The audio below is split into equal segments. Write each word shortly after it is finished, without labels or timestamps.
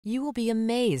You will be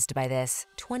amazed by this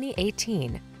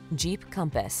 2018 Jeep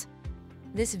Compass.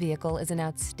 This vehicle is an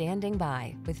outstanding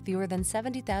buy with fewer than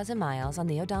 70,000 miles on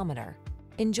the odometer.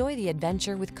 Enjoy the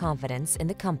adventure with confidence in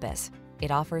the Compass.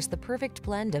 It offers the perfect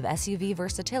blend of SUV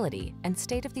versatility and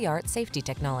state-of-the-art safety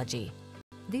technology.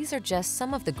 These are just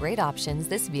some of the great options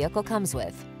this vehicle comes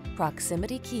with: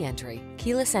 proximity key entry,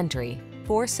 keyless entry,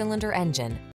 4-cylinder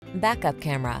engine, backup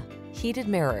camera, heated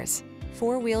mirrors,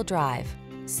 4-wheel drive,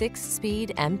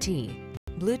 6-speed MT,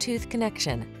 Bluetooth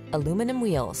connection, aluminum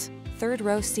wheels, 3rd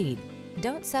row seat.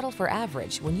 Don't settle for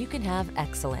average when you can have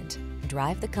excellent.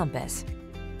 Drive the Compass.